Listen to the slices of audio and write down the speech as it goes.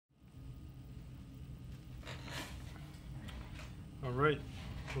Alright,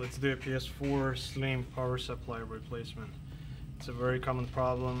 let's do a PS4 Slim power supply replacement. It's a very common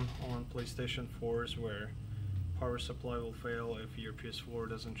problem on PlayStation 4s where power supply will fail if your PS4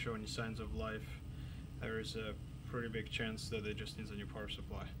 doesn't show any signs of life. There is a pretty big chance that it just needs a new power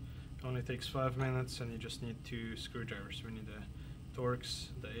supply. It only takes 5 minutes and you just need 2 screwdrivers. We need the Torx,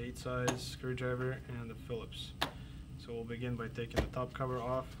 the 8 size screwdriver, and the Phillips. So we'll begin by taking the top cover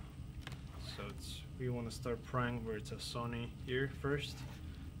off. So we want to start prying where it says Sony here first.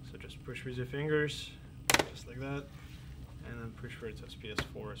 So just push with your fingers, just like that, and then push where it says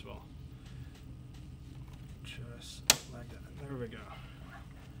PS4 as well. Just like that. There we go.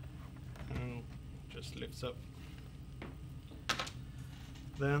 And just lifts up.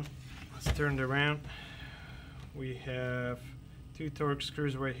 Then let's turn it around. We have 2 Torx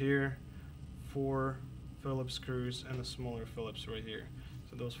screws right here, 4 Phillips screws, and a smaller Phillips right here.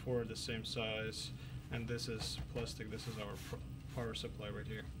 So those 4 are the same size, and this is plastic. This is our power supply right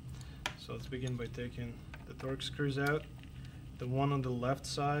here. So let's begin by taking the Torx screws out. The one on the left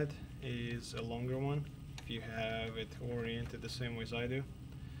side is a longer one, if you have it oriented the same way as I do.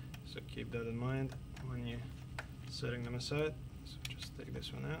 So keep that in mind when you're setting them aside. So just take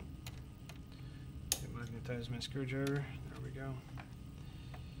this one out. Magnetize my screwdriver. There we go.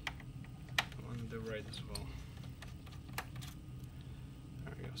 On the right as well.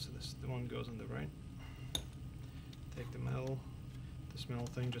 There we go. So the one goes on the right. Take the metal. This metal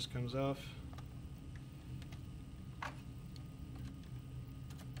thing just comes off.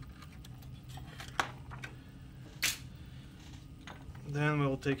 Then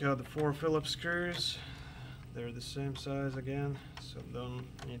we'll take out the 4 Phillips screws. They're the same size again, so don't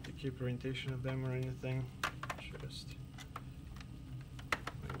need to keep orientation of them or anything. Just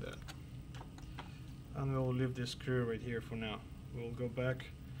like that. And we'll leave this screw right here for now. We'll go back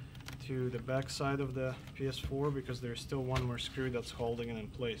to the back side of the PS4 because there's still one more screw that's holding it in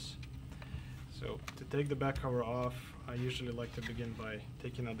place. So to take the back cover off, I usually like to begin by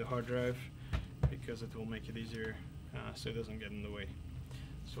taking out the hard drive because it will make it easier so it doesn't get in the way.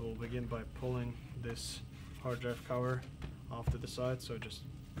 So we'll begin by pulling this hard drive cover off to the side, so just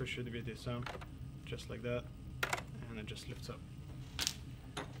push it with the thumb, just like that, and it just lifts up.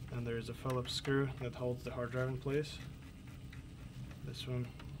 And there is a Phillips screw that holds the hard drive in place. This one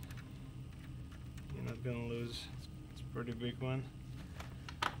you're not gonna lose, it's a pretty big one.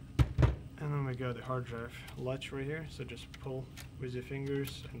 And then we got the hard drive latch right here, so just pull with your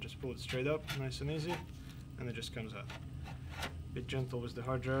fingers and just pull it straight up, nice and easy, and it just comes out. Be gentle with the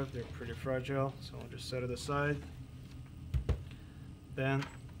hard drive, they're pretty fragile, so I'll just set it aside. Then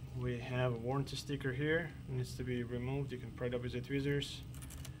we have a warranty sticker here, it needs to be removed. You can pry it up with the tweezers.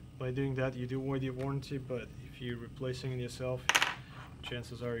 By doing that you do void your warranty, but if you're replacing it yourself,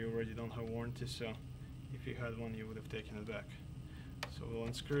 chances are you already don't have warranty, so if you had one you would have taken it back. So we'll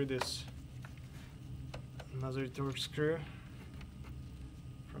unscrew this another Torx screw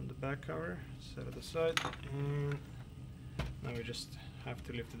from the back cover, set it aside, and now we just have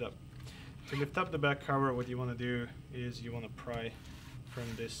to lift it up. To lift up the back cover, what you want to do is you want to pry from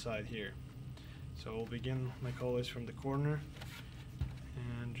this side here. So we'll begin, like always, from the corner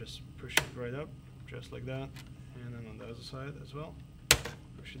and just push it right up, just like that. And then on the other side as well,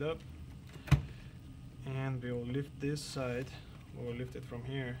 push it up. And we will lift this side, we'll lift it from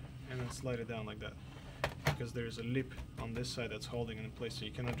here and then slide it down like that. Because there's a lip on this side that's holding it in place, so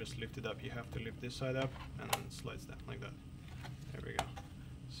you cannot just lift it up. You have to lift this side up and then it slides down like that. There we go.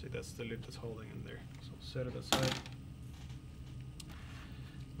 See, that's the lip that's holding in there. So set it aside.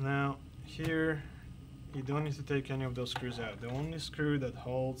 Now here you don't need to take any of those screws out. The only screw that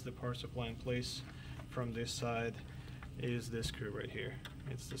holds the power supply in place from this side is this screw right here.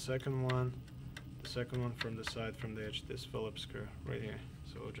 It's the second one from the side, from the edge, this Phillips screw right here.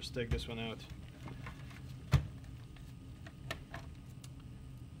 So we'll just take this one out.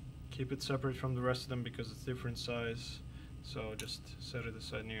 Keep it separate from the rest of them because it's different size. So just set it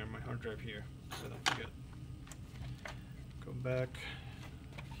aside near my hard drive here, so don't forget. Go back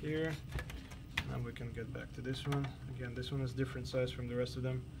here. Now we can get back to this one. Again, this one is different size from the rest of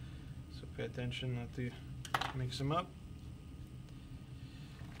them, so pay attention not to mix them up.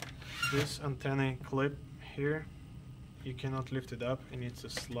 This antenna clip here, you cannot lift it up. It needs to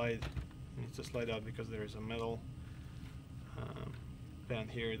slide. It needs to slide out because there is a metal band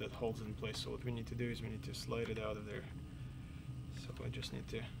here that holds it in place. So what we need to do is we need to slide it out of there. So I just need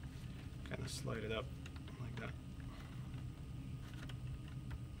to kind of slide it up like that.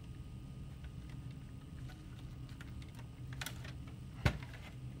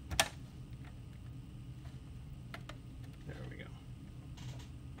 There we go.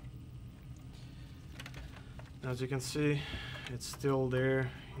 As you can see, it's still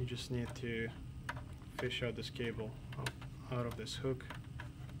there. You just need to fish out this cable out of this hook.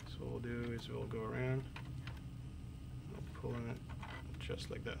 So what we'll do is we'll go around, we'll pull in it just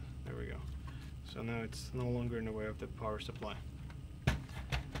like that. There we go. So now it's no longer in the way of the power supply.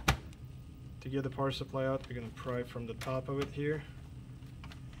 To get the power supply out, we're going to pry from the top of it here,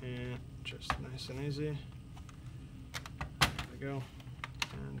 and just nice and easy. There we go,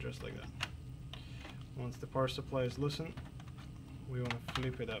 and just like that. Once the power supply is loosened, we want to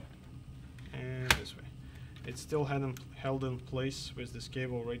flip it up and this way. It's still held in place with this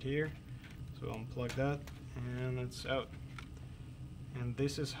cable right here, so unplug that and it's out. And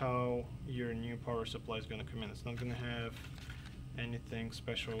this is how your new power supply is going to come in. It's not going to have anything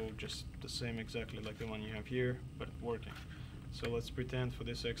special, just the same exactly like the one you have here, but working. So let's pretend for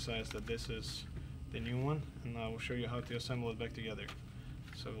this exercise that this is the new one, and I will show you how to assemble it back together.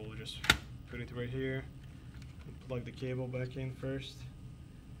 So we'll just put it right here and plug the cable back in first.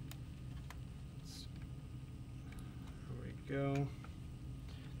 There we go.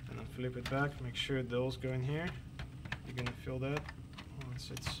 And then flip it back. Make sure those go in here. You're going to feel that once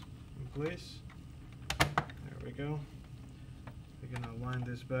it's in place. There we go. We're going to line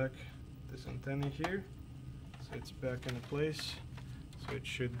this back, this antenna here, so it's back in place. So it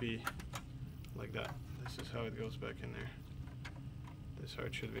should be like that. This is how it goes back in there. This is how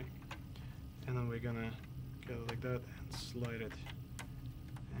it should be. And then we're gonna get it like that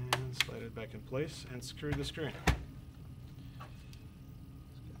and slide it back in place and screw the screw in. Let's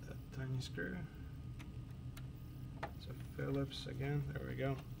get that tiny screw. It's a Phillips again. There we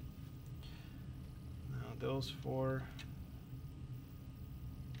go. Now those four.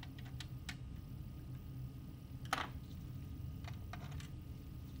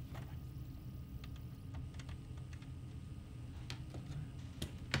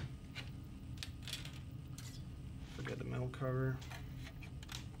 Forget the metal cover.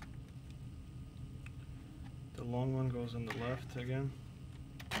 The long one goes on the left again,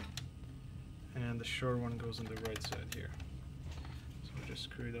 and the short one goes on the right side here. So we'll just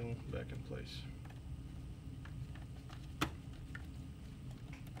screw them back in place.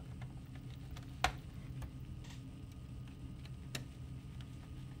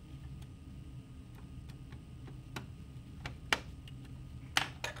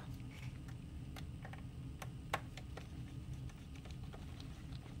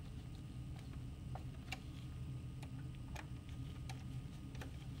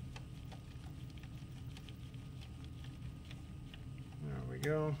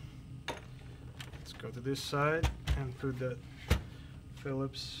 Go. Let's go to this side and put that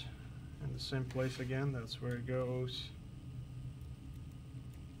Phillips in the same place again. That's where it goes.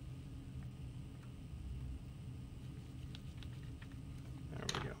 There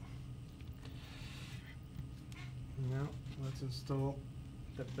we go. Now let's install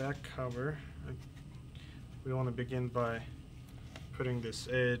the back cover. We want to begin by putting this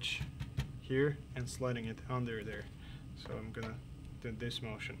edge here and sliding it under there. So I'm gonna do this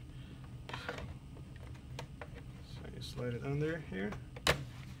motion. So you slide it under here,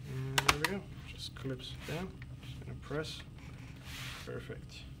 and there we go. Just clips down. Just gonna press.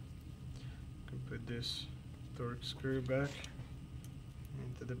 Perfect. You can put this torque screw back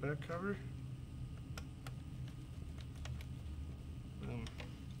into the back cover. Boom.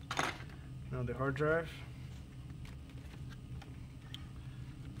 Now the hard drive.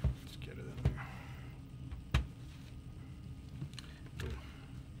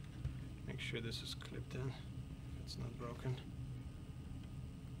 Sure this is clipped in, if it's not broken.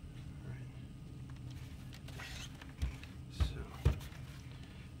 Alright. So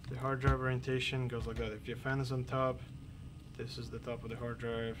the hard drive orientation goes like that. If your fan is on top, this is the top of the hard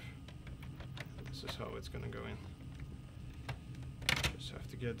drive, and this is how it's gonna go in. Just have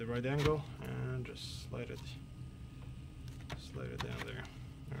to get the right angle and just slide it down there.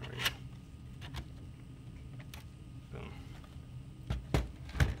 There we go.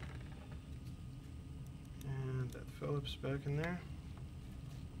 Phillips back in there.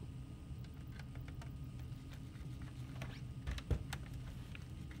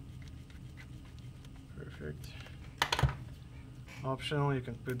 Perfect. Optional, you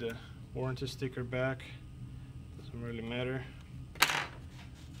can put the warranty sticker back. Doesn't really matter.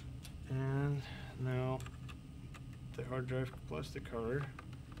 And now the hard drive plastic cover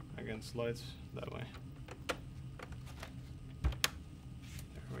again slides that way.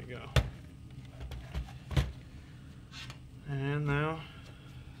 There we go. And now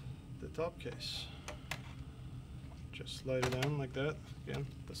the top case. Just slide it down like that. Again,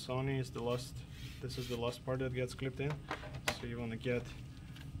 the Sony is the last. This is the last part that gets clipped in. So you want to get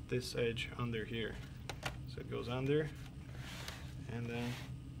this edge under here. So it goes under, and then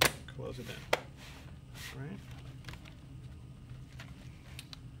close it in. Right?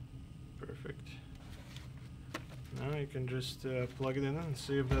 Perfect. Now you can just plug it in and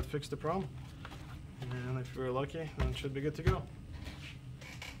see if that fixed the problem. And if you're lucky, then it should be good to go.